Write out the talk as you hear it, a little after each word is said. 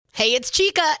Hey, it's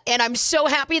Chica, and I'm so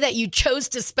happy that you chose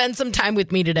to spend some time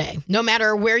with me today. No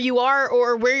matter where you are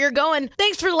or where you're going,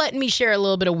 thanks for letting me share a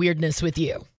little bit of weirdness with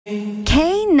you.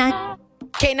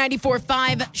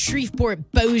 K94.5,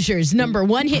 Shreveport-Bossier's number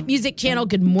one hit music channel.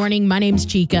 Good morning. My name's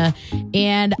Chica,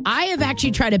 and I have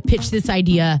actually tried to pitch this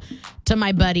idea to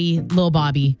my buddy, Lil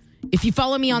Bobby. If you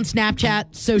follow me on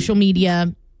Snapchat, social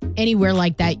media, anywhere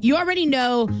like that, you already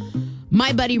know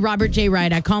my buddy, Robert J.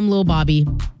 Wright. I call him Lil Bobby,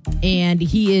 and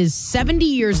he is 70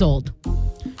 years old.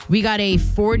 We got a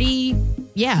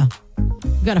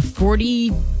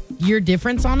 40-year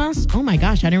difference on us. Oh, my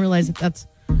gosh. I didn't realize that's...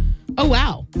 Oh,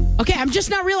 wow. Okay, I'm just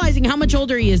not realizing how much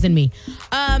older he is than me.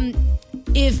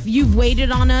 If you've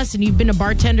waited on us and you've been a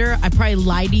bartender, I probably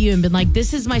lied to you and been like,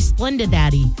 this is my Splenda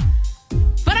daddy.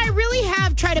 But I really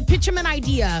have tried to pitch him an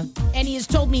idea, and he has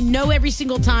told me no every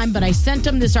single time, but I sent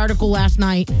him this article last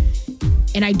night,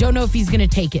 and I don't know if he's going to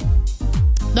take it.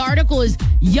 The article is,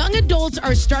 young adults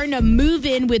are starting to move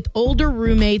in with older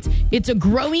roommates. It's a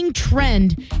growing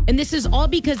trend, and this is all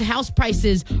because house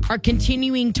prices are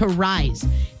continuing to rise.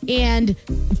 And,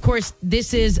 of course,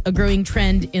 this is a growing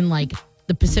trend in, like,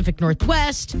 the Pacific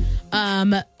Northwest,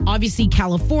 obviously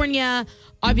California.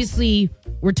 Obviously,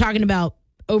 we're talking about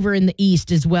over in the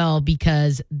East as well,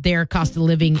 because their cost of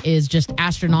living is just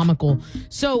astronomical.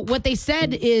 So what they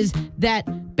said is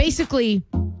that basically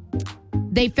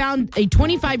they found a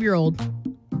 25-year-old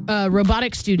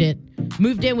robotic student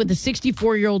moved in with a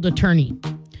 64-year-old attorney.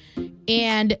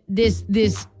 And this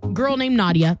girl named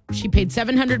Nadia, she paid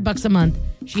 $700 a month.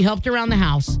 She helped around the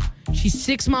house. She's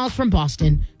 6 miles from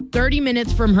Boston, 30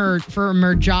 minutes from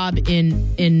her job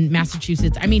in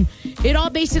Massachusetts. I mean, it all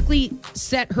basically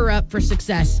set her up for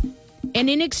success. And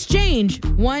in exchange,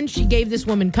 one, she gave this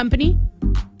woman company,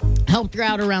 helped her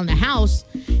out around the house,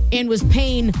 and was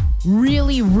paying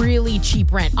really, really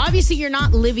cheap rent. Obviously, you're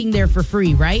not living there for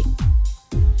free, right?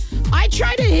 I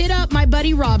tried to hit up my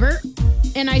buddy Robert,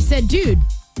 and I said, dude,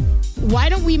 why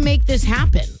don't we make this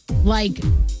happen? Like,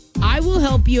 I will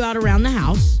help you out around the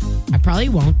house. I probably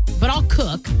won't, but I'll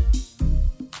cook.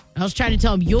 I was trying to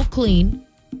tell him, you'll clean.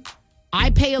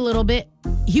 I pay a little bit.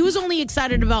 He was only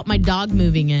excited about my dog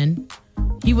moving in.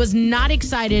 He was not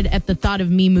excited at the thought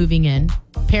of me moving in.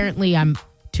 Apparently, I'm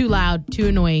too loud, too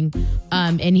annoying,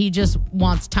 and he just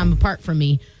wants time apart from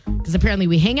me because apparently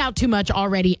we hang out too much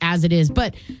already as it is.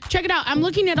 But check it out. I'm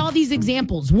looking at all these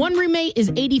examples. One roommate is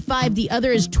 85. The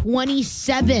other is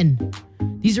 27.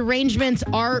 These arrangements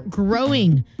are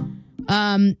growing.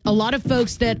 A lot of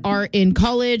folks that are in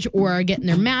college or are getting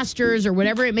their masters or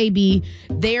whatever it may be,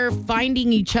 they're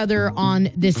finding each other on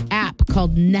this app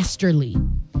called Nesterly.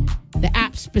 The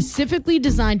app specifically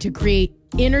designed to create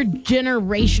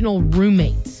intergenerational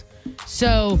roommates.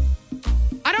 So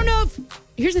I don't know if,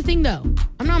 here's the thing though,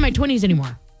 I'm not in my 20s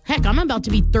anymore. Heck, I'm about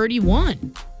to be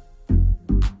 31.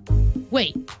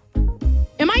 Wait,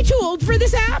 am I too old for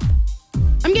this app?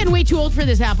 I'm getting way too old for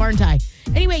this app, aren't I?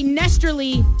 Anyway,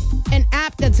 Nesterly, an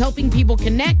app that's helping people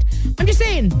connect. I'm just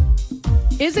saying,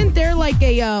 isn't there like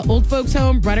a old folks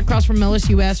home right across from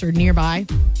LSUS or nearby?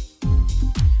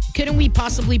 Couldn't we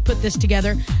possibly put this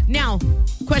together? Now,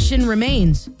 question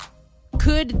remains,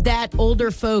 could that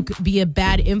older folk be a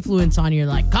bad influence on you?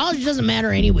 Like, college doesn't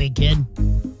matter anyway, kid.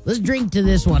 Let's drink to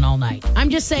this one all night. I'm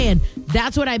just saying,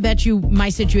 that's what I bet you my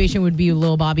situation would be with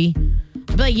Lil Bobby. I'd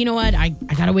be like, you know what? I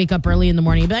got to wake up early in the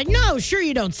morning. He'd be like, no, sure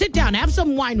you don't. Sit down. Have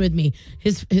some wine with me.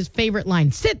 His favorite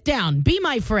line, sit down. Be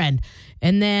my friend.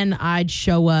 And then I'd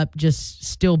show up just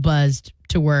still buzzed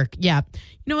to work. Yeah.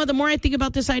 You know what? The more I think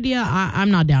about this idea,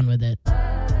 I'm not down with it.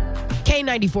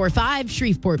 K94.5,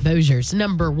 Shreveport-Bossier's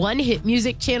number one hit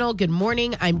music channel. Good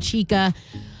morning. I'm Chica.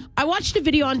 I watched a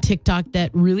video on TikTok that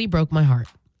really broke my heart.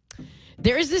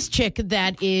 There is this chick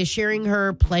that is sharing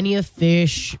her Plenty of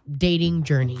Fish dating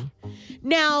journey.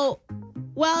 Now,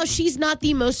 while she's not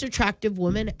the most attractive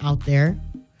woman out there,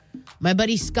 my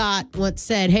buddy Scott once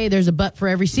said, hey, there's a butt for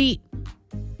every seat.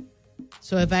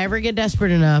 So if I ever get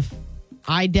desperate enough,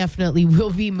 I definitely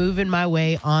will be moving my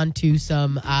way onto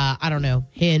some,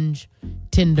 Hinge,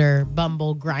 Tinder,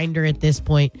 Bumble, Grindr at this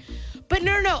point. But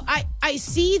no. I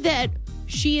see that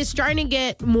she is starting to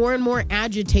get more and more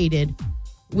agitated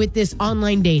with this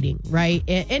online dating, right?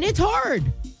 And it's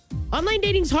hard. Online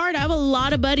dating's hard. I have a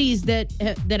lot of buddies that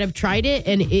have tried it,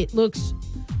 and it looks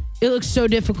so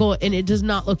difficult, and it does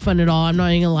not look fun at all. I'm not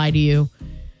even gonna lie to you.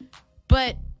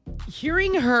 But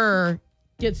hearing her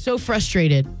get so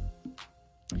frustrated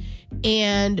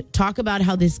and talk about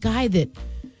how this guy that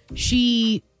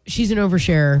she's an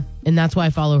oversharer, and that's why I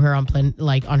follow her on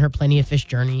her Plenty of Fish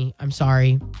journey. I'm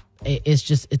sorry.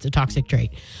 It's a toxic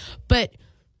trait. But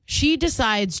she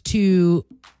decides to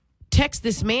text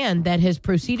this man that has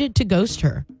proceeded to ghost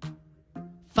her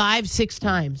 5-6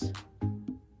 times.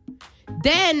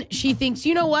 Then she thinks,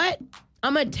 you know what?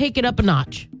 I'm going to take it up a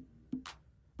notch.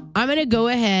 I'm going to go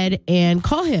ahead and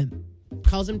call him.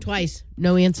 Calls him twice.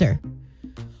 No answer.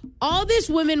 All this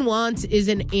woman wants is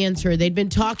an answer. They'd been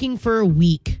talking for a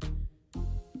week.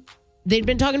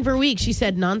 She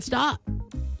said nonstop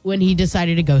when he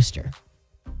decided to ghost her.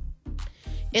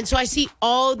 And so I see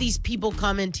all these people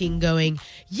commenting going,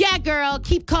 yeah, girl,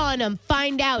 keep calling him.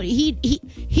 Find out.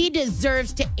 He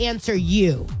deserves to answer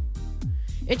you.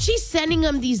 And she's sending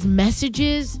them these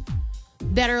messages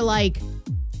that are like,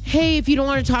 hey, if you don't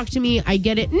want to talk to me, I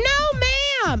get it. No,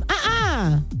 ma'am.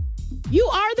 You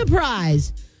are the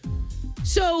prize.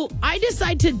 So I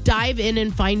decide to dive in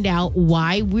and find out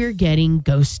why we're getting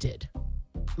ghosted.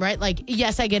 Right? Like,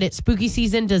 yes, I get it. Spooky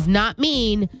season does not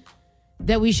mean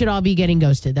that we should all be getting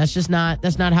ghosted. That's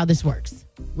not how this works.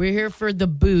 We're here for the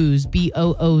booze,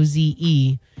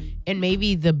 BOOZE, and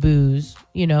maybe the booze,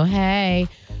 hey,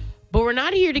 but we're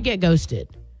not here to get ghosted.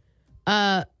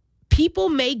 People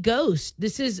may ghost.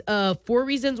 This is 4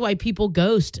 reasons why people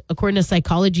ghost, according to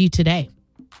Psychology Today.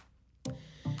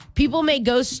 People may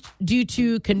ghost due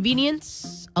to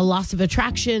convenience, a loss of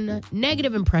attraction,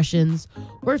 negative impressions,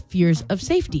 or fears of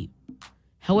safety.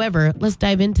 However, let's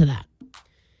dive into that.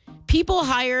 People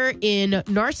higher in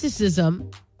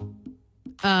narcissism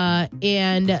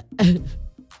and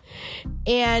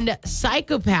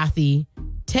psychopathy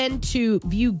tend to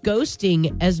view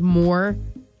ghosting as more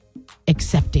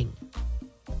accepting.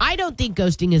 I don't think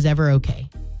ghosting is ever okay.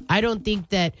 I think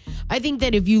that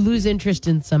if you lose interest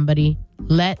in somebody,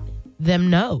 let them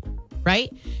know,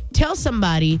 right? Tell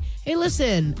somebody, hey,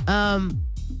 listen,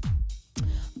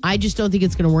 I just don't think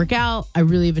it's going to work out. I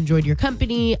really have enjoyed your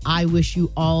company. I wish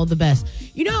you all the best.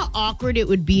 You know how awkward it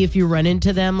would be if you run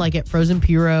into them like at Frozen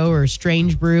Puro or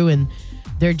Strange Brew and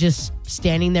they're just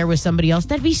standing there with somebody else?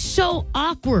 That'd be so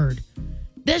awkward.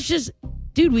 That's just,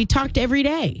 dude, we talked every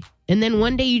day. And then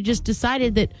one day you just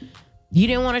decided that you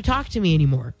didn't want to talk to me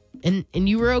anymore. And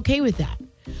you were okay with that.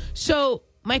 So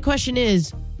my question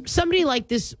is, somebody like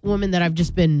this woman that I've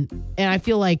just been, and I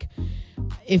feel like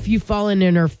if you've fallen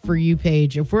in her For You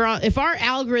page, if our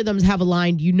algorithms have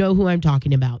aligned, you know who I'm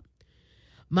talking about.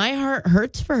 My heart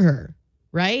hurts for her,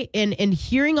 right? And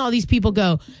hearing all these people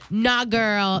go, nah,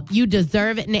 girl, you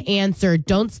deserve an answer.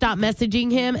 Don't stop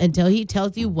messaging him until he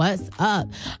tells you what's up.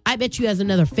 I bet you has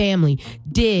another family.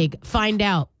 Dig, find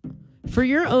out. For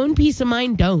your own peace of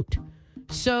mind, don't.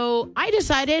 So I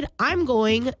decided I'm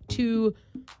going to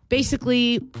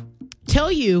basically tell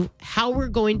you how we're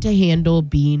going to handle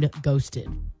being ghosted.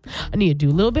 I need to do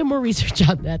a little bit more research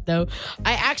on that, though.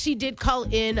 I actually did call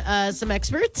in some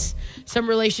experts, some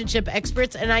relationship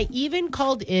experts, and I even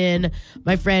called in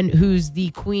my friend who's the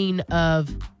queen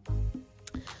of,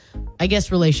 I guess,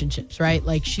 relationships, right?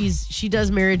 Like she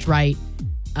does marriage right.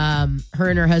 Her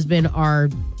and her husband are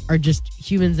just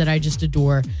humans that I just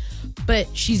adore. But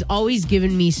she's always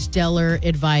given me stellar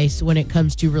advice when it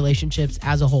comes to relationships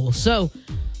as a whole. So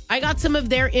I got some of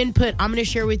their input I'm going to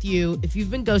share with you. If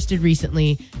you've been ghosted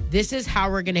recently, this is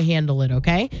how we're going to handle it,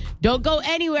 okay? Don't go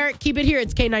anywhere. Keep it here.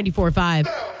 It's K94.5.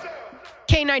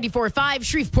 K94.5,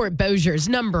 Shreveport-Bossier's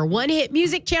number 1 hit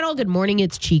music channel. Good morning,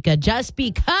 it's Chica. Just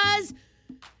because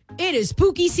it is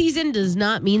spooky season does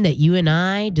not mean that you and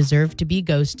I deserve to be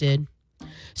ghosted.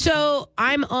 So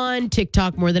I'm on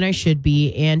TikTok more than I should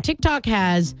be, and TikTok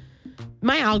has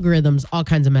my algorithms all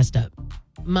kinds of messed up.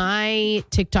 My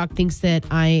TikTok thinks that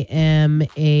I am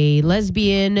a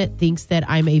lesbian, thinks that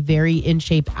I'm a very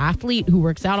in-shape athlete who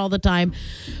works out all the time.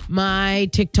 My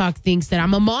TikTok thinks that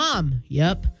I'm a mom.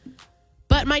 Yep.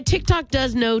 But my TikTok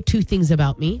does know 2 things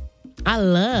about me. I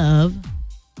love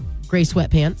gray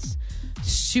sweatpants.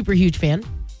 Super huge fan.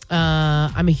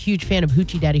 I'm a huge fan of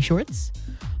Hoochie Daddy shorts.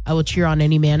 I will cheer on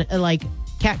any man. Like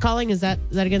catcalling, is that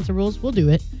against the rules? We'll do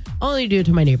it. I'll only do it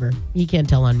to my neighbor. He can't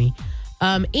tell on me.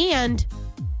 And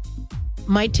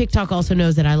my TikTok also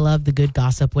knows that I love the good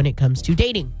gossip when it comes to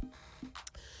dating.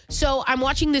 So I'm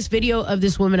watching this video of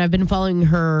this woman. I've been following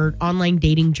her online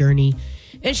dating journey.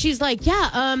 And she's like,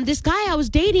 yeah, this guy I was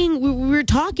dating, we were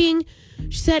talking.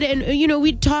 She said, and,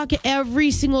 we'd talk every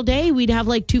single day. We'd have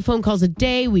like 2 phone calls a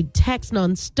day. We'd text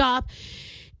nonstop.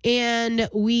 And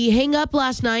we hang up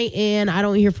last night and I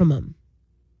don't hear from him.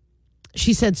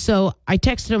 She said, so I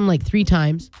texted him like 3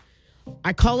 times.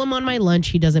 I call him on my lunch.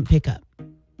 He doesn't pick up.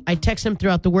 I text him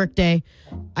throughout the workday.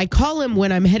 I call him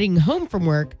when I'm heading home from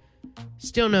work.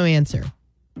 Still no answer.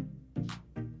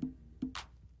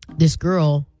 This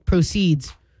girl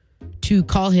proceeds to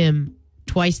call him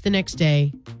twice the next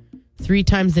day, 3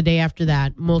 times the day after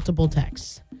that, multiple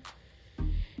texts.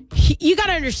 You got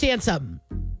to understand something.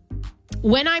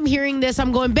 When I'm hearing this,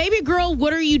 I'm going, baby girl,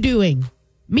 what are you doing?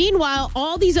 Meanwhile,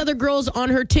 all these other girls on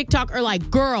her TikTok are like,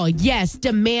 girl, yes,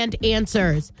 demand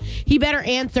answers. He better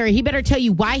answer. He better tell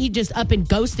you why he just up and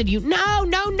ghosted you.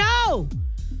 No.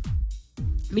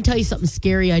 Let me tell you something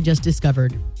scary I just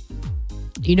discovered.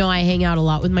 You know, I hang out a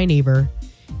lot with my neighbor,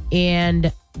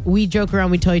 and we joke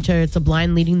around. We tell each other it's a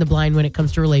blind leading the blind when it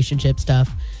comes to relationship stuff.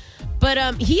 But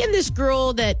he and this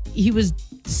girl that he was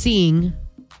seeing,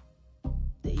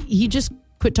 he just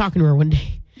quit talking to her one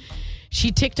day.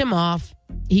 She ticked him off.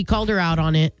 He called her out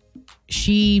on it.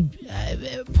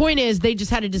 Point is, they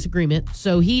just had a disagreement.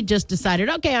 So he just decided,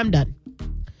 okay, I'm done.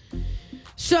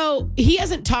 So he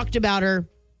hasn't talked about her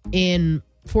in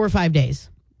 4 or 5 days.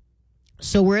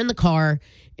 So we're in the car.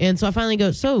 And so I finally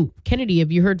go, so Kennedy,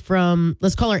 have you heard from,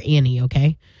 let's call her Annie,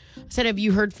 okay? I said, have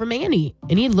you heard from Annie?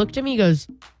 And he looked at me, he goes,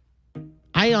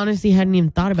 I honestly hadn't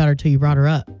even thought about her till you brought her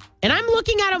up. And I'm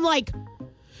looking at him like,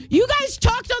 you guys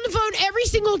talked on the phone every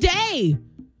single day.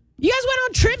 You guys went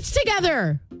on trips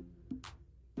together.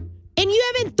 And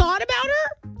you haven't thought about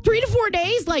her? 3 to 4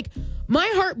 days? Like,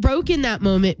 my heart broke in that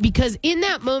moment because in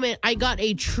that moment, I got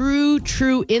a true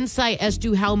insight as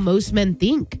to how most men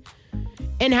think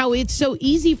and how it's so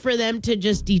easy for them to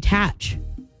just detach.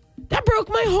 That broke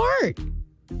my heart.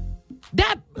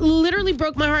 That literally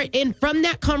broke my heart. And from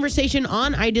that conversation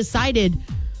on, I decided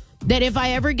that if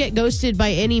I ever get ghosted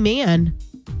by any man,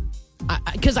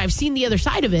 because I've seen the other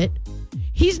side of it,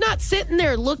 he's not sitting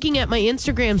there looking at my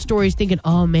Instagram stories thinking,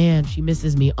 oh man, she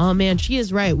misses me. Oh man, she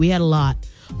is right. We had a lot.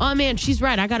 Oh man, she's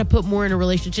right. I got to put more into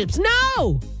relationships.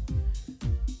 No!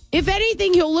 If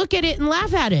anything, he'll look at it and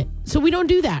laugh at it. So we don't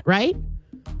do that, right?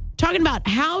 Talking about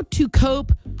how to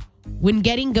cope when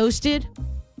getting ghosted.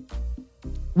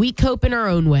 We cope in our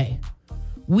own way.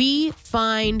 We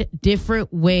find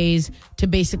different ways to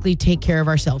basically take care of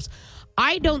ourselves.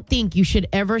 I don't think you should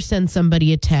ever send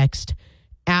somebody a text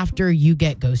after you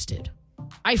get ghosted.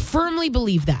 I firmly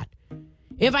believe that.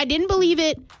 If I didn't believe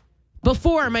it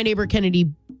before my neighbor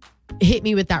Kennedy hit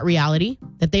me with that reality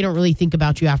that they don't really think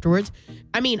about you afterwards.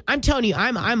 I mean, I'm telling you,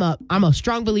 I'm a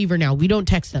strong believer now. We don't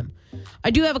text them. I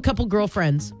do have a couple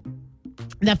girlfriends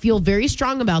that feel very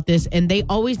strong about this, and they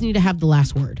always need to have the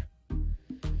last word.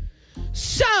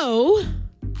 So,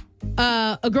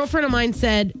 a girlfriend of mine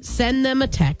said, send them a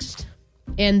text.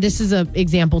 And this is an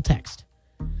example text.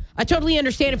 I totally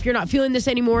understand if you're not feeling this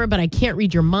anymore, but I can't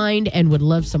read your mind and would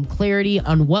love some clarity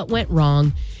on what went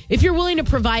wrong. If you're willing to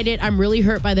provide it, I'm really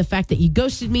hurt by the fact that you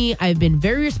ghosted me. I've been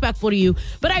very respectful to you,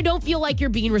 but I don't feel like you're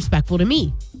being respectful to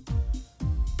me.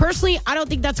 Personally, I don't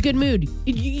think that's a good mood.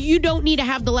 You don't need to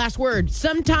have the last word.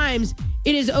 Sometimes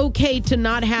it is okay to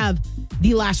not have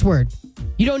the last word.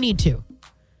 You don't need to.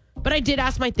 But I did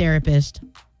ask my therapist.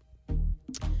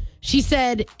 She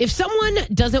said, if someone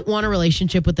doesn't want a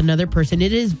relationship with another person,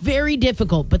 it is very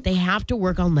difficult, but they have to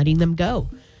work on letting them go.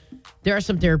 There are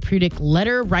some therapeutic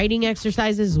letter writing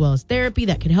exercises as well as therapy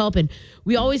that can help. And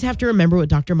we always have to remember what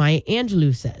Dr. Maya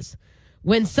Angelou says.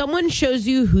 When someone shows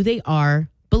you who they are,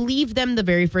 believe them the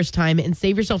very first time and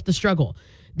save yourself the struggle.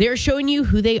 They're showing you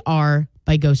who they are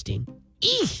by ghosting.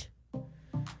 Eesh.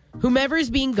 Whomever is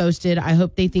being ghosted, I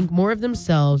hope they think more of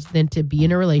themselves than to be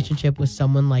in a relationship with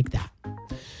someone like that.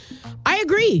 I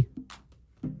agree.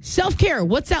 Self-care,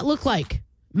 what's that look like?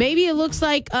 Maybe it looks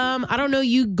like, I don't know,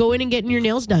 you go in and getting your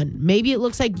nails done. Maybe it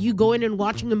looks like you go in and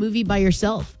watching a movie by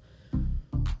yourself.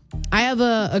 I have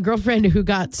a girlfriend who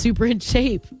got super in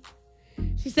shape.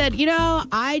 She said,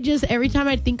 every time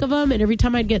I'd think of him and every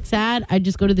time I'd get sad, I'd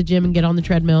just go to the gym and get on the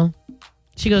treadmill.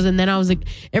 She goes, and then I was like,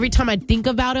 every time I'd think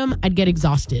about him, I'd get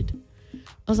exhausted.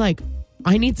 I was like,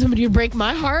 I need somebody to break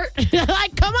my heart.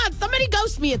 Like, come on, somebody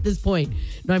ghost me at this point.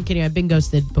 No, I'm kidding. I've been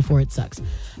ghosted before. It sucks.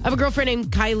 I have a girlfriend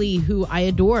named Kylie who I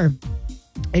adore,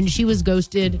 and she was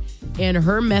ghosted, and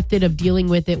her method of dealing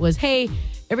with it was, hey,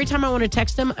 every time I want to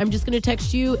text them, I'm just going to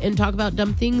text you and talk about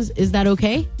dumb things. Is that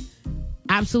okay?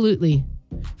 Absolutely.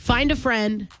 Find a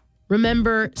friend.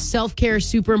 Remember, self-care is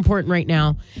super important right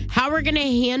now. How we're going to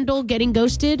handle getting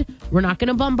ghosted, we're not going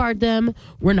to bombard them.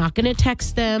 We're not going to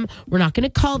text them. We're not going to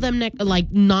call them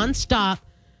nonstop.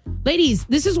 Ladies,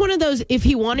 this is one of those, if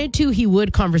he wanted to, he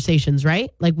would conversations, right?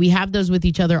 Like we have those with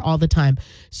each other all the time.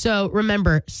 So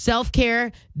remember,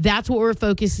 self-care, that's what we're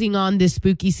focusing on this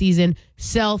spooky season.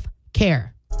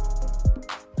 Self-care.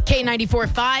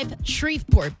 K94.5,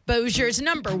 Shreveport-Bossier's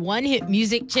 #1 hit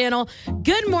music channel.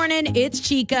 Good morning, it's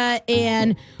Chica.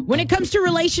 And when it comes to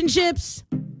relationships,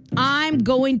 I'm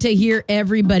going to hear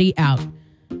everybody out.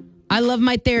 I love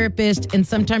my therapist, and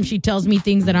sometimes she tells me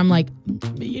things that I'm like,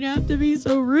 you don't have to be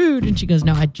so rude. And she goes,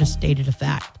 no, I just stated a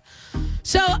fact.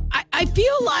 So I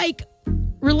feel like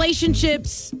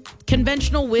relationships,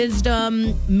 conventional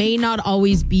wisdom may not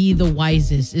always be the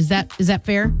wisest. Is that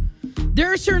fair?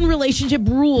 There are certain relationship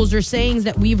rules or sayings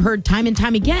that we've heard time and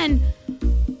time again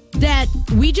that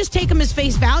we just take them as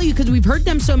face value because we've heard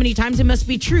them so many times it must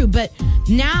be true. But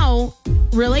now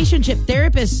relationship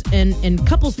therapists and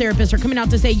couples therapists are coming out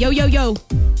to say, yo,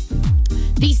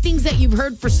 these things that you've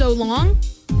heard for so long,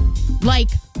 like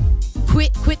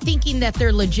quit thinking that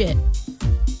they're legit.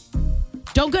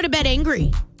 Don't go to bed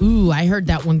angry. Ooh, I heard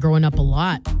that one growing up a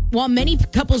lot. While many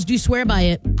couples do swear by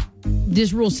it,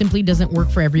 this rule simply doesn't work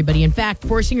for everybody. In fact,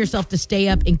 forcing yourself to stay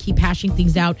up and keep hashing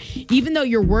things out, even though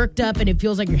you're worked up and it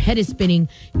feels like your head is spinning,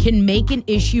 can make an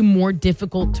issue more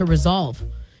difficult to resolve.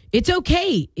 It's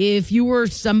okay if you or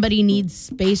somebody needs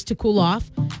space to cool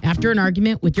off after an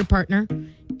argument with your partner,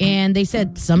 and they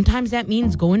said sometimes that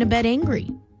means going to bed angry.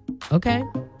 Okay,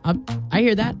 I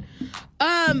hear that.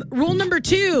 Rule number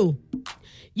 2.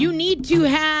 You need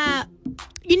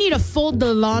to fold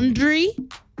the laundry.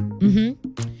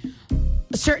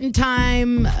 A certain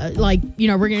time,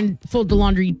 we're going to fold the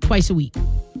laundry twice a week.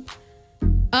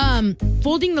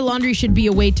 Folding the laundry should be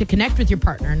a way to connect with your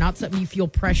partner, not something you feel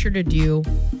pressure to do.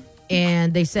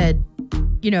 And they said,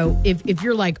 if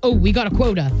you're like, oh, we got a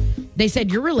quota, they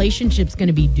said your relationship's going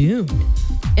to be doomed.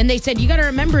 And they said, you got to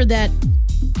remember that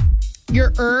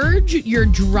your urge, your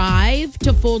drive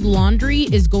to fold laundry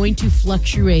is going to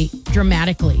fluctuate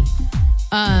dramatically.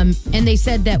 And they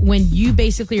said that when you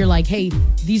basically are like, hey,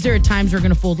 these are times we're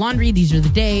going to fold laundry, these are the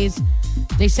days.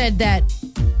 They said that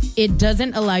it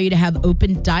doesn't allow you to have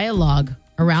open dialogue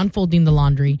around folding the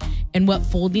laundry and what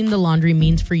folding the laundry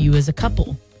means for you as a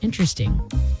couple. Interesting.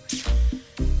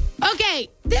 Okay,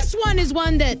 this one is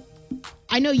one that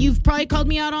I know you've probably called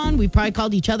me out on. We've probably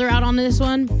called each other out on this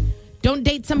one. Don't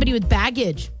date somebody with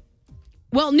baggage.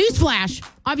 Well, newsflash.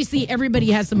 Obviously,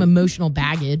 everybody has some emotional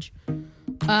baggage.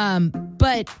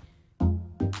 But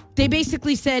they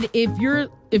basically said if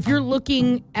you're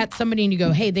looking at somebody and you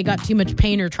go, hey, they got too much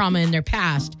pain or trauma in their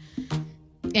past,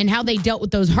 and how they dealt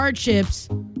with those hardships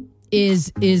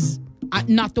is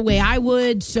not the way I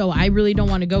would, so I really don't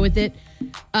want to go with it.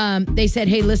 They said,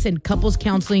 hey, listen, couples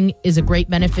counseling is a great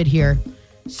benefit here.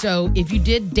 So if you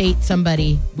did date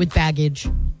somebody with baggage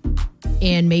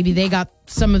and maybe they got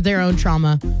some of their own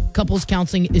trauma, couples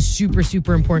counseling is super,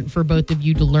 super important for both of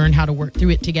you to learn how to work through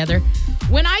it together.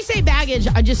 When I say baggage,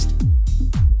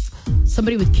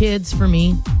 somebody with kids for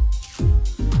me.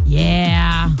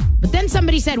 Yeah. But then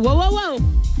somebody said, whoa.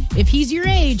 If he's your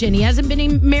age and he hasn't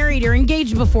been married or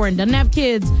engaged before and doesn't have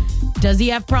kids, does he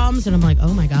have problems? And I'm like,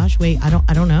 oh my gosh, wait, I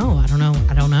don't know.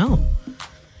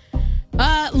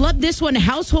 Love this one.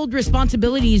 Household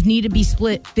responsibilities need to be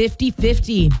split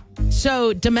 50-50.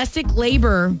 So domestic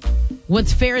labor,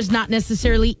 what's fair is not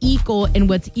necessarily equal, and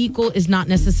what's equal is not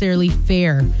necessarily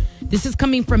fair. This is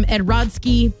coming from Ed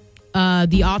Rodsky,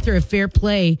 the author of Fair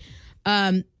Play.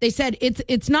 They said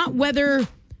it's not whether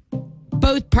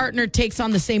both partner takes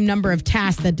on the same number of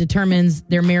tasks that determines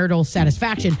their marital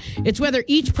satisfaction. It's whether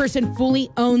each person fully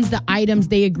owns the items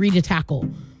they agree to tackle.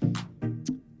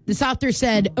 This author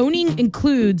said, owning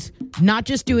includes not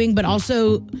just doing, but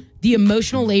also the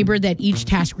emotional labor that each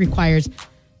task requires.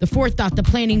 The forethought, the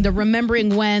planning, the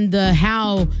remembering when, the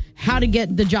how to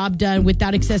get the job done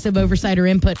without excessive oversight or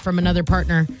input from another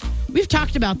partner. We've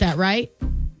talked about that, right?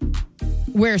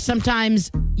 Where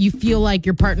sometimes you feel like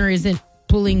your partner isn't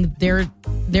pulling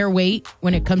their weight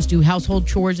when it comes to household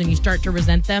chores and you start to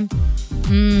resent them.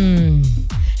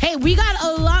 Hey, we got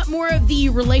a lot more of the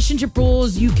relationship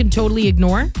rules you can totally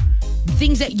ignore.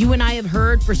 Things that you and I have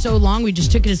heard for so long, we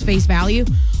just took it as face value.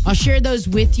 I'll share those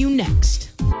with you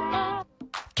next.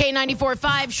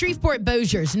 K94.5,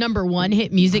 Shreveport-Bossier's #1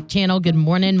 hit music channel. Good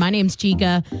morning. My name's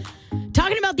Chica.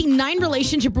 Talking about the 9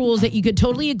 relationship rules that you could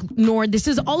totally ignore. This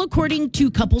is all according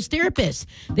to couples therapists.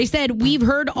 They said, we've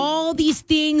heard all these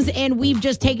things and we've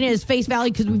just taken it as face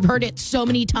value because we've heard it so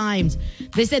many times.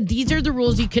 They said, these are the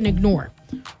rules you can ignore.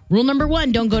 Rule number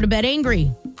 1, don't go to bed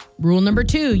angry. Rule number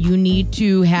 2, you need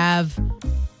to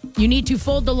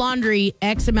fold the laundry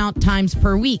X amount times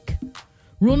per week.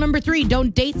 Rule number 3,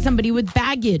 don't date somebody with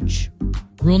baggage.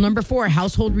 Rule number 4,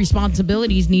 household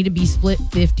responsibilities need to be split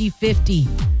 50-50.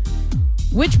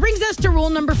 Which brings us to rule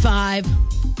number 5.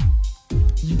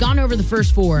 We've gone over the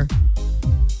first 4.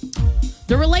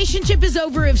 The relationship is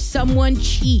over if someone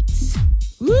cheats.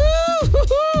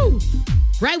 Woo-hoo-hoo!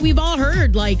 Right? We've all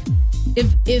heard, like,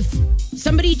 if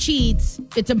somebody cheats,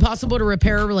 it's impossible to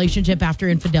repair a relationship after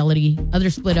infidelity.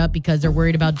 Others split up because they're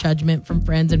worried about judgment from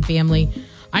friends and family.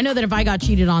 I know that if I got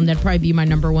cheated on, that'd probably be my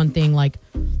number 1 thing. Like,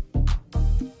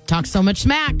 talk so much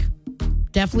smack.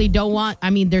 Definitely don't want,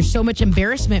 there's so much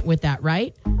embarrassment with that,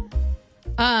 right?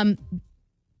 A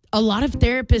lot of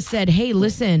therapists said, hey,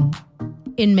 listen,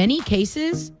 in many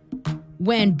cases,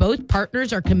 when both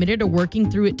partners are committed to working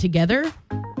through it together,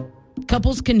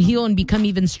 couples can heal and become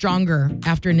even stronger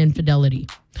after an infidelity.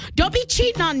 Don't be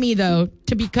cheating on me, though,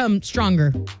 to become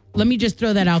stronger. Let me just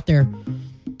throw that out there.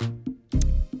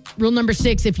 Rule number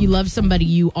 6, if you love somebody,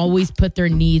 you always put their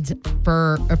needs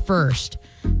first.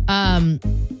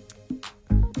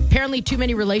 Apparently, too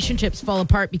many relationships fall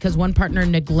apart because one partner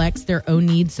neglects their own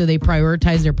needs, so they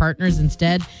prioritize their partners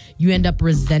instead. You end up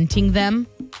resenting them.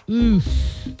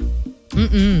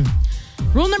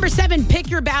 Rule number 7, pick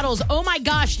your battles. Oh my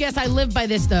gosh, yes, I live by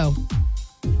this, though.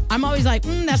 I'm always like,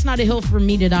 that's not a hill for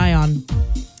me to die on.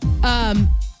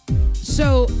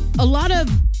 So a lot of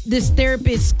this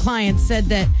therapist's clients said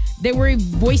that they worry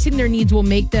voicing their needs will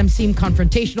make them seem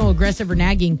confrontational, aggressive, or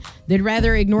nagging. They'd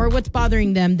rather ignore what's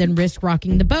bothering them than risk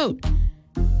rocking the boat.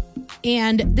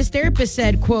 And this therapist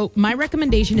said, quote, my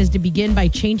recommendation is to begin by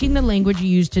changing the language you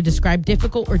use to describe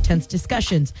difficult or tense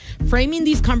discussions. Framing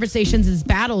these conversations as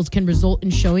battles can result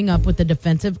in showing up with a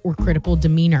defensive or critical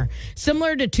demeanor.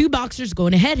 Similar to two boxers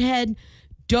going head-to-head,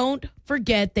 don't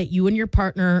forget that you and your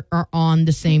partner are on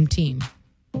the same team.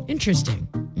 Interesting.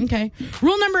 Okay.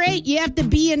 Rule number 8, you have to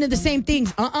be into the same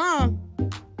things. I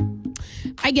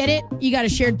get it. You got a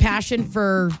shared passion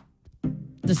for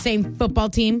the same football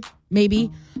team,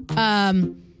 maybe.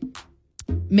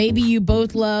 Maybe you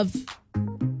both love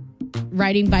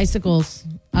riding bicycles.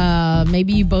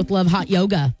 Maybe you both love hot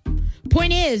yoga.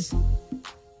 Point is,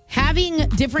 having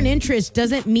different interests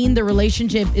doesn't mean the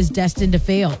relationship is destined to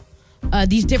fail.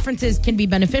 These differences can be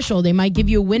beneficial. They might give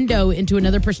you a window into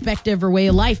another perspective or way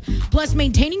of life. Plus,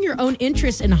 maintaining your own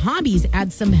interests and hobbies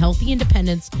adds some healthy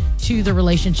independence to the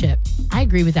relationship. I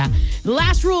agree with that. The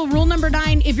last rule, rule number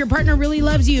 9, if your partner really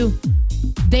loves you,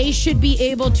 they should be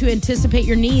able to anticipate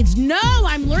your needs. No,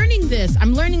 I'm learning this.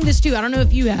 I'm learning this too. I don't know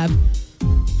if you have.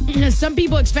 Some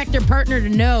people expect their partner to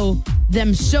know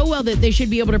them so well that they should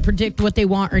be able to predict what they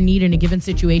want or need in a given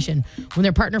situation. When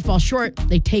their partner falls short,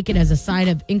 they take it as a sign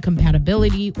of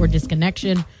incompatibility or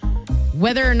disconnection.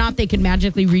 Whether or not they can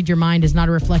magically read your mind is not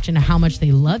a reflection of how much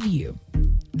they love you.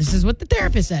 This is what the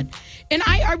therapist said. And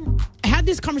I had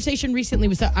this conversation recently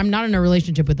with, I'm not in a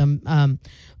relationship with them.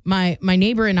 My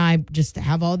neighbor and I just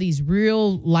have all these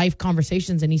real life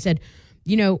conversations. And he said,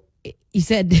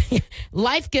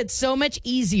 life gets so much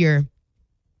easier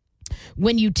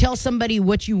when you tell somebody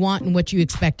what you want and what you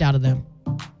expect out of them.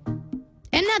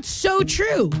 And that's so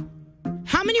true.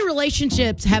 How many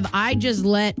relationships have I just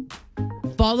let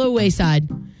fall to the wayside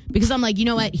because I'm like, you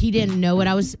know what? He didn't know what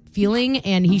I was feeling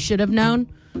and he should have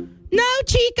known. No,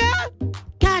 Chica.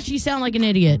 Gosh, you sound like an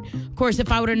idiot. Of course,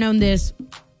 if I would have known this,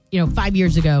 5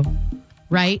 years ago,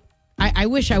 right? I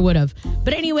wish I would have.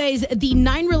 But anyways, the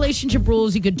 9 relationship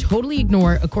rules you could totally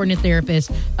ignore, according to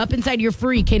therapists, up inside your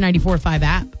free K94.5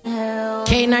 app.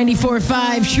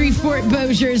 K94.5,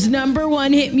 Shreveport-Bossier's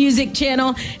 #1 hit music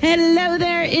channel. Hello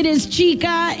there, it is Chica,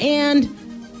 and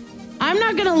I'm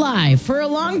not going to lie. For a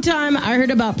long time, I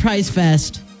heard about Prize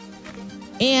Fest,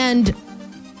 and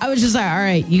I was just like, all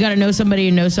right, you got to know somebody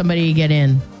and know somebody to get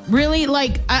in. Really?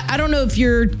 I don't know if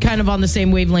you're kind of on the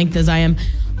same wavelength as I am.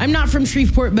 I'm not from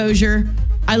Shreveport-Bossier.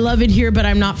 I love it here, but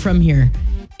I'm not from here.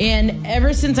 And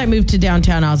ever since I moved to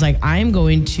downtown, I was like, I am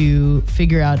going to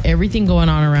figure out everything going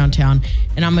on around town,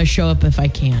 and I'm going to show up if I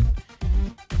can.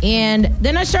 And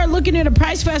then I started looking at a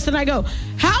Prize Fest, and I go,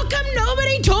 how come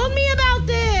nobody told me about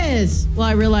this? Well,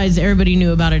 I realized everybody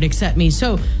knew about it except me.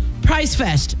 So, Prize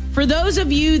Fest. For those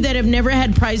of you that have never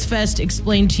had Prize Fest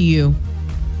explained to you,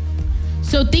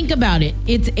 so think about it.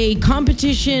 It's a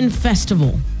competition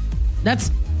festival.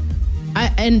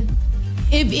 And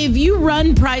if you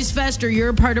run Prize Fest or you're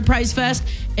a part of Prize Fest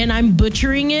and I'm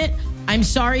butchering it, I'm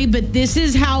sorry, but this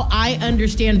is how I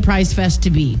understand Prize Fest to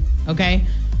be, okay?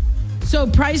 So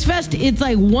Prize Fest, it's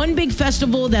like one big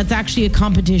festival that's actually a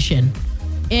competition.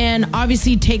 And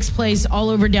obviously takes place all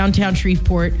over downtown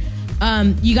Shreveport.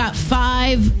 You got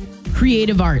 5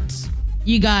 creative arts.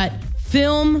 You got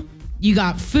film, you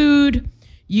got food,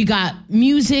 you got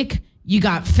music, you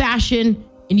got fashion,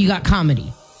 and you got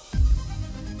comedy.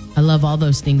 I love all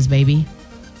those things, baby.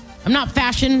 I'm not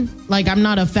fashion, I'm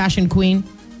not a fashion queen,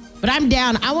 but I'm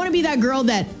down. I want to be that girl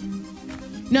that,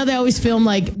 they always film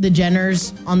the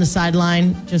Jenners on the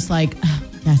sideline, just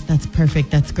yes, that's perfect,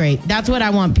 that's great. That's what I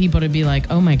want people to be like,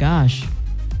 oh my gosh,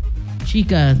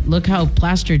 Chica, look how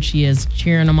plastered she is,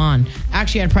 cheering them on.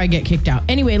 Actually, I'd probably get kicked out.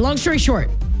 Anyway, long story short,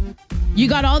 you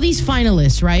got all these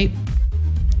finalists, right?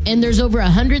 And there's over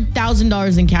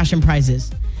 $100,000 in cash and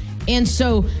prizes. And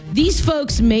so these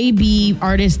folks may be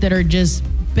artists that are just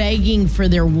begging for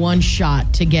their one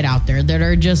shot to get out there, that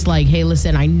are just like, hey,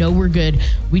 listen, I know we're good.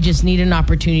 We just need an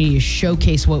opportunity to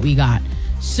showcase what we got.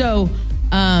 So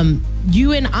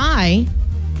you and I,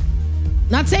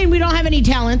 not saying we don't have any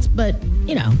talents, but,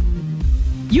 you know,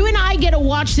 you and I get to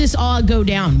watch this all go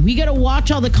down. We get to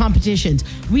watch all the competitions.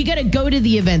 We get to go to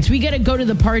the events. We get to go to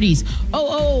the parties.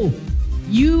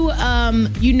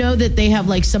 You know that they have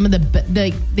like some of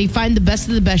they find the best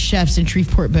of the best chefs in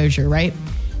Shreveport-Bossier, right?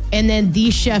 And then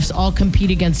these chefs all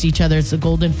compete against each other. It's a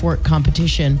Golden Fork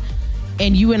competition.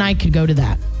 And you and I could go to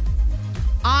that.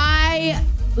 I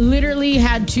literally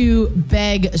had to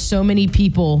beg so many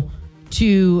people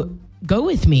to go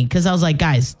with me because I was like,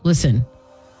 guys, listen,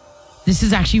 this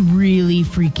is actually really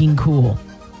freaking cool.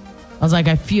 I was like,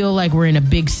 I feel like we're in a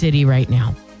big city right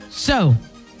now. So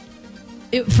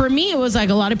for me, it was like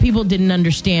a lot of people didn't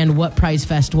understand what Prize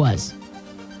Fest was.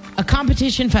 A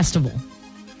competition festival.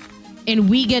 And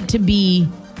we get to be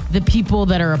the people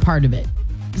that are a part of it.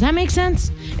 Does that make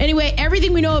sense? Anyway,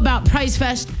 everything we know about Prize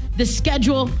Fest, the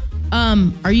schedule.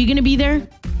 Are you going to be there?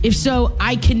 If so,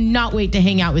 I cannot wait to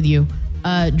hang out with you.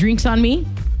 Drinks on me?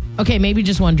 Okay, maybe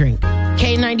just one drink.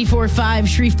 K94.5,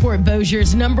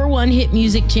 Shreveport-Bossier's #1 hit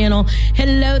music channel.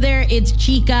 Hello there, it's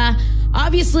Chica.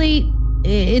 Obviously,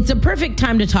 it's a perfect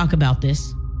time to talk about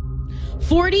this.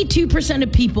 42%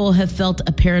 of people have felt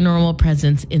a paranormal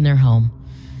presence in their home.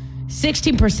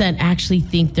 16% actually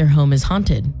think their home is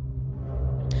haunted.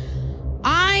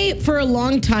 I, for a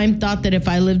long time, thought that if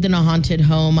I lived in a haunted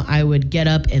home, I would get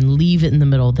up and leave it in the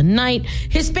middle of the night.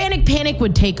 Hispanic panic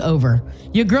would take over.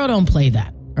 Your girl don't play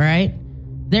that, all right?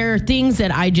 There are things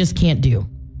that I just can't do.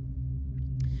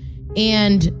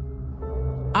 And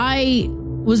I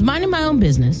was minding my own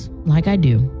business, like I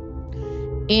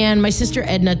do. And my sister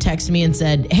Edna texted me and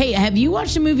said, hey, have you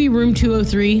watched the movie Room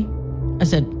 203? I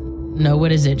said, no,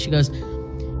 what is it? She goes,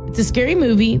 it's a scary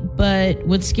movie, but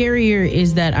what's scarier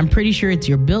is that I'm pretty sure it's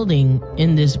your building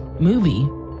in this movie.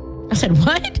 I said,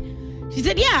 what? She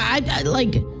said, yeah, I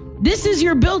like, this is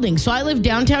your building. So I live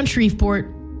downtown Shreveport.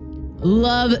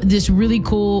 Love this really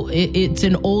cool, it's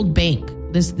an old bank.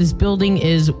 This building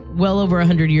is well over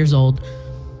 100 years old.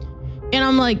 And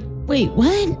I'm like, wait,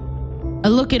 what? I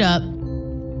look it up.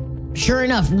 Sure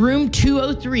enough, Room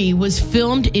 203 was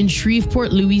filmed in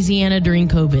Shreveport, Louisiana during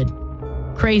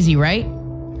COVID. Crazy, right?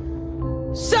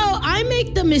 So I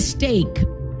make the mistake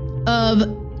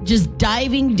of just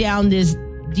diving down this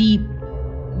deep,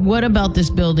 what about this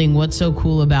building? What's so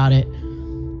cool about it?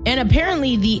 And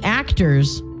apparently the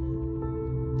actors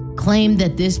claimed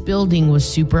that this building was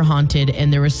super haunted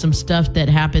and there was some stuff that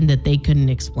happened that they couldn't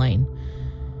explain.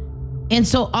 And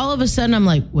so all of a sudden I'm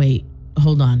like, wait,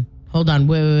 hold on,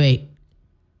 wait.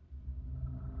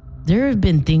 There have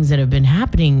been things that have been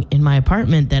happening in my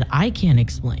apartment that I can't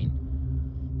explain.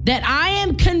 That I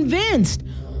am convinced.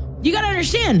 You got to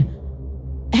understand.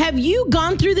 Have you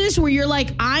gone through this where you're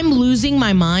like, I'm losing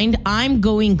my mind. I'm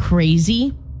going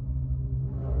crazy.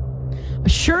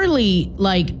 Surely,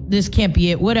 like, this can't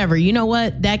be it. Whatever. You know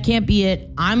what? That can't be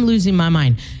it. I'm losing my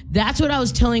mind. That's what I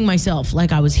was telling myself.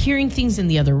 Like, I was hearing things in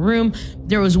the other room.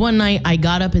 There was one night I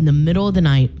got up in the middle of the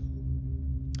night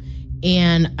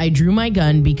and I drew my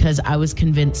gun because I was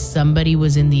convinced somebody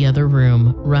was in the other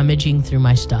room rummaging through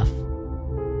my stuff.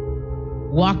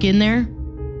 Walk in there,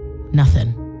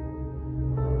 nothing.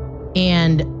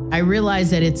 And I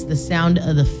realized that it's the sound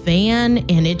of the fan,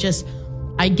 and it just,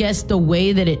 I guess the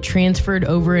way that it transferred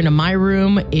over into my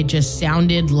room, it just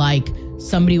sounded like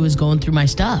somebody was going through my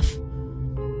stuff.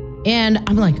 And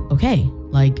I'm like, okay,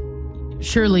 like,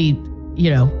 surely,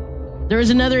 you know. There was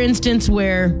another instance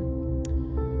where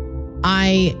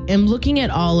I am looking at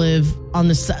Olive on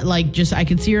the side, like, just, I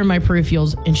can see her in my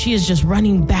peripherals, and she is just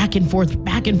running back and forth.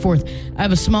 I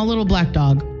have a small little black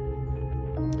dog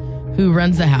who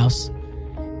runs the house.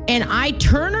 And I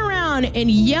turn around and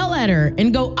yell at her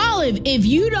and go, Olive, if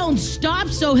you don't stop,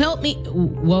 so help me.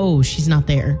 Whoa, she's not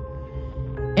there.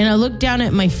 And I look down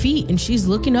at my feet and she's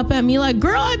looking up at me like,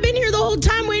 girl, I've been here the whole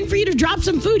time waiting for you to drop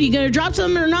some food. You gonna drop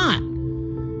something or not?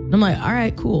 And I'm like, all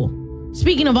right, cool.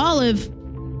 Speaking of Olive,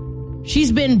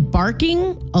 she's been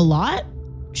barking a lot.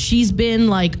 She's been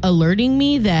like alerting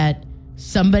me that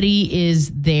somebody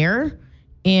is there,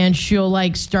 and she'll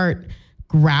like start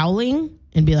growling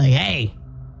and be like, hey,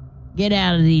 get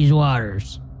out of these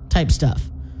waters type stuff.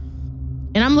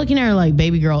 And I'm looking at her like,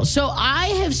 baby girl. So I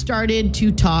have started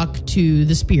to talk to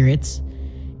the spirits,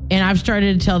 and I've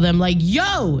started to tell them like,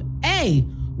 yo, hey,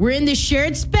 we're in this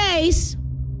shared space.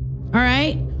 All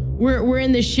right. We're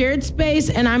in this shared space,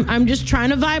 and I'm just trying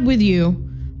to vibe with you.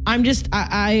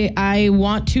 I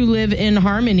want to live in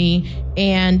harmony,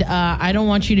 and I don't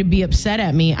want you to be upset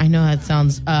at me. I know that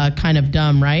sounds kind of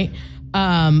dumb, right?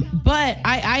 But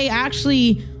I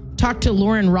actually talked to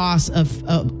Lauren Ross,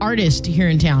 an artist here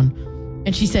in town,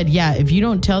 and she said, yeah, if you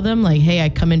don't tell them, like, hey, I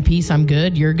come in peace, I'm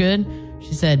good, you're good.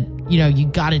 She said, you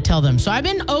got to tell them. So I've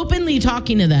been openly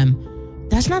talking to them.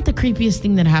 That's not the creepiest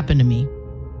thing that happened to me.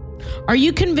 Are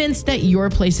you convinced that your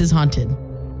place is haunted?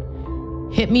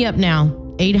 Hit me up now,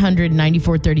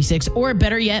 800-9436, or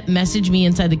better yet, message me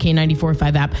inside the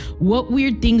K94.5 app. What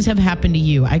weird things have happened to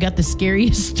you? I got the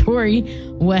scariest story,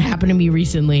 what happened to me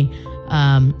recently.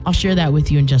 I'll share that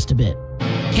with you in just a bit.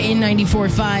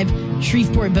 K94.5,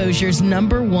 Shreveport-Bossier's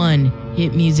 #1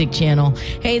 hit music channel.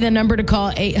 Hey, the number to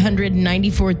call,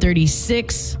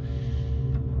 800-9436.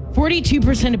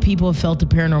 42% of people have felt a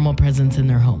paranormal presence in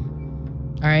their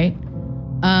home. All right?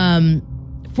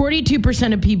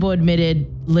 42% of people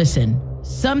admitted, listen,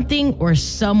 something or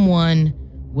someone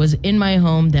was in my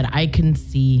home that I couldn't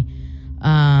see.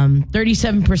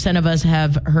 37% of us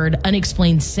have heard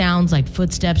unexplained sounds like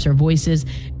footsteps or voices.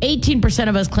 18%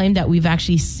 of us claim that we've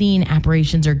actually seen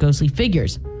apparitions or ghostly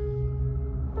figures.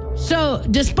 So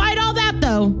despite all that,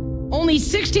 though, only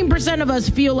 16% of us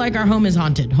feel like our home is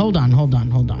haunted. Hold on.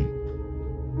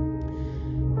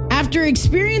 After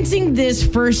experiencing this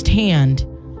firsthand,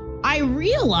 I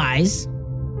realize,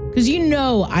 because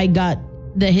I got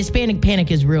the Hispanic panic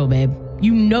is real, babe.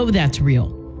 That's real.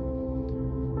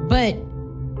 But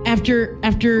after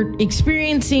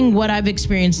experiencing what I've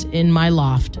experienced in my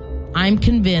loft, I'm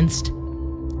convinced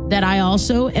that I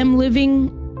also am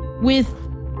living with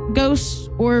ghosts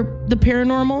or the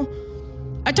paranormal.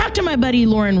 I talked to my buddy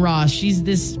Lauren Ross. She's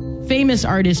this famous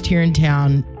artist here in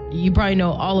town. You probably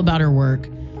know all about her work.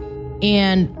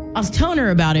 And I was telling her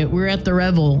about it. We were at the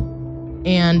Revel.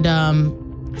 And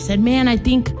I said, man, I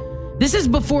think this is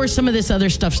before some of this other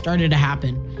stuff started to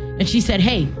happen. And she said,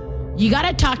 hey, you got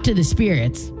to talk to the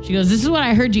spirits. She goes, this is what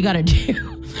I heard you got to do.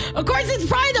 Of course, it's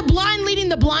probably the blind leading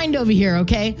the blind over here,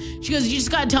 okay? She goes, you just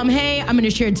got to tell them, hey, I'm in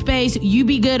a shared space. You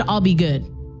be good, I'll be good.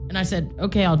 And I said,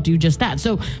 okay, I'll do just that.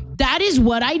 So that is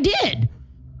what I did.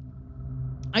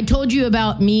 I told you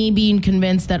about me being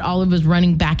convinced that Olive was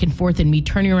running back and forth and me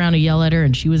turning around to yell at her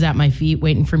and she was at my feet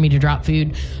waiting for me to drop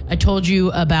food. I told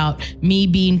you about me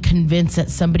being convinced that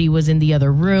somebody was in the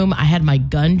other room. I had my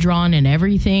gun drawn and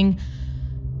everything.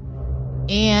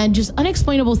 And just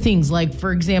unexplainable things. Like,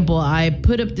 for example, I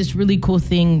put up this really cool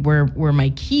thing where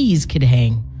my keys could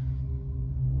hang.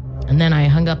 And then I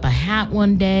hung up a hat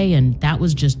one day and that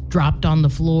was just dropped on the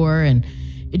floor, and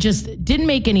it just didn't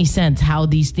make any sense how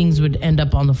these things would end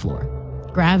up on the floor.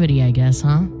 Gravity, I guess,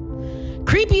 huh?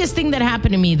 Creepiest thing that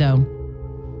happened to me, though,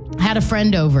 I had a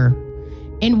friend over,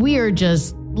 and we are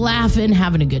just laughing,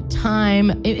 having a good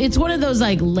time. It's one of those,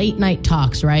 like, late night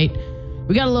talks, right?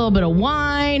 We got a little bit of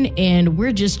wine, and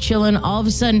we're just chilling. All of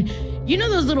a sudden, you know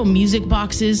those little music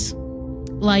boxes?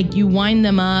 Like, you wind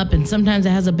them up, and sometimes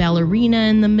it has a ballerina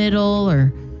in the middle,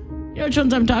 or you know which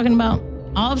ones I'm talking about?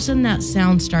 All of a sudden, that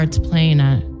sound starts playing.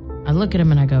 I look at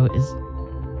him and I go,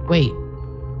 wait,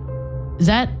 is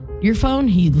that your phone?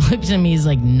 He looks at me, he's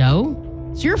like, no,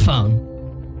 it's your phone.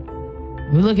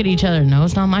 We look at each other, no,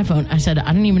 it's not my phone. I said, I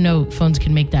didn't even know phones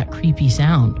can make that creepy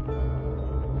sound.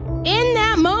 In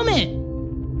that moment,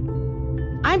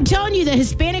 I'm telling you, the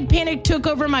Hispanic panic took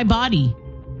over my body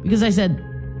because I said,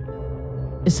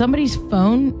 is somebody's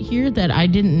phone here that I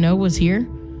didn't know was here?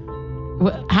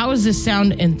 How is this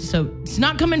sound? And so it's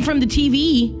not coming from the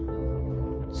TV.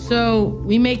 So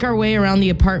we make our way around the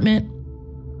apartment.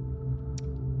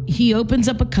 He opens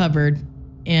up a cupboard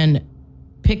and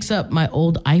picks up my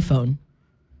old iPhone.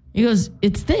 He goes,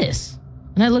 it's this.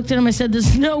 And I looked at him, I said,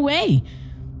 there's no way.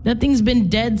 That thing's been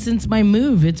dead since my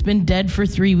move. It's been dead for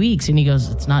 3 weeks. And he goes,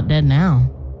 it's not dead now.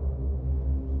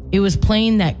 It was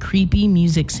playing that creepy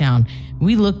music sound.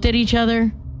 We looked at each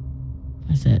other.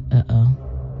 I said, uh-oh.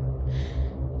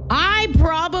 I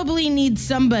probably need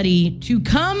somebody to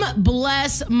come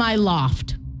bless my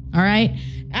loft. All right?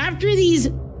 After these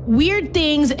weird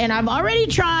things, and I've already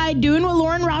tried doing what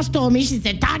Lauren Ross told me. She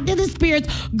said, talk to the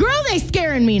spirits. Girl, they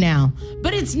scaring me now.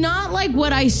 But it's not like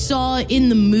what I saw in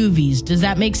the movies. Does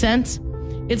that make sense?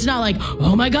 It's not like,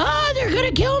 oh my God, they're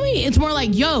going to kill me. It's more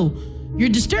like, yo, you're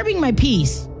disturbing my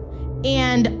peace.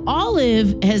 And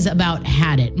Olive has about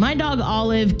had it. My dog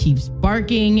Olive keeps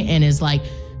barking and is like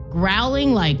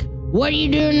growling like, what are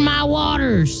you doing in my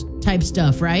waters? Type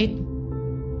stuff, right?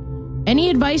 Any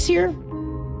advice here?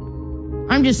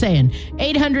 I'm just saying,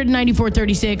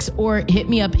 800-9436 or hit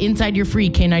me up inside your free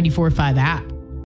K94.5 app.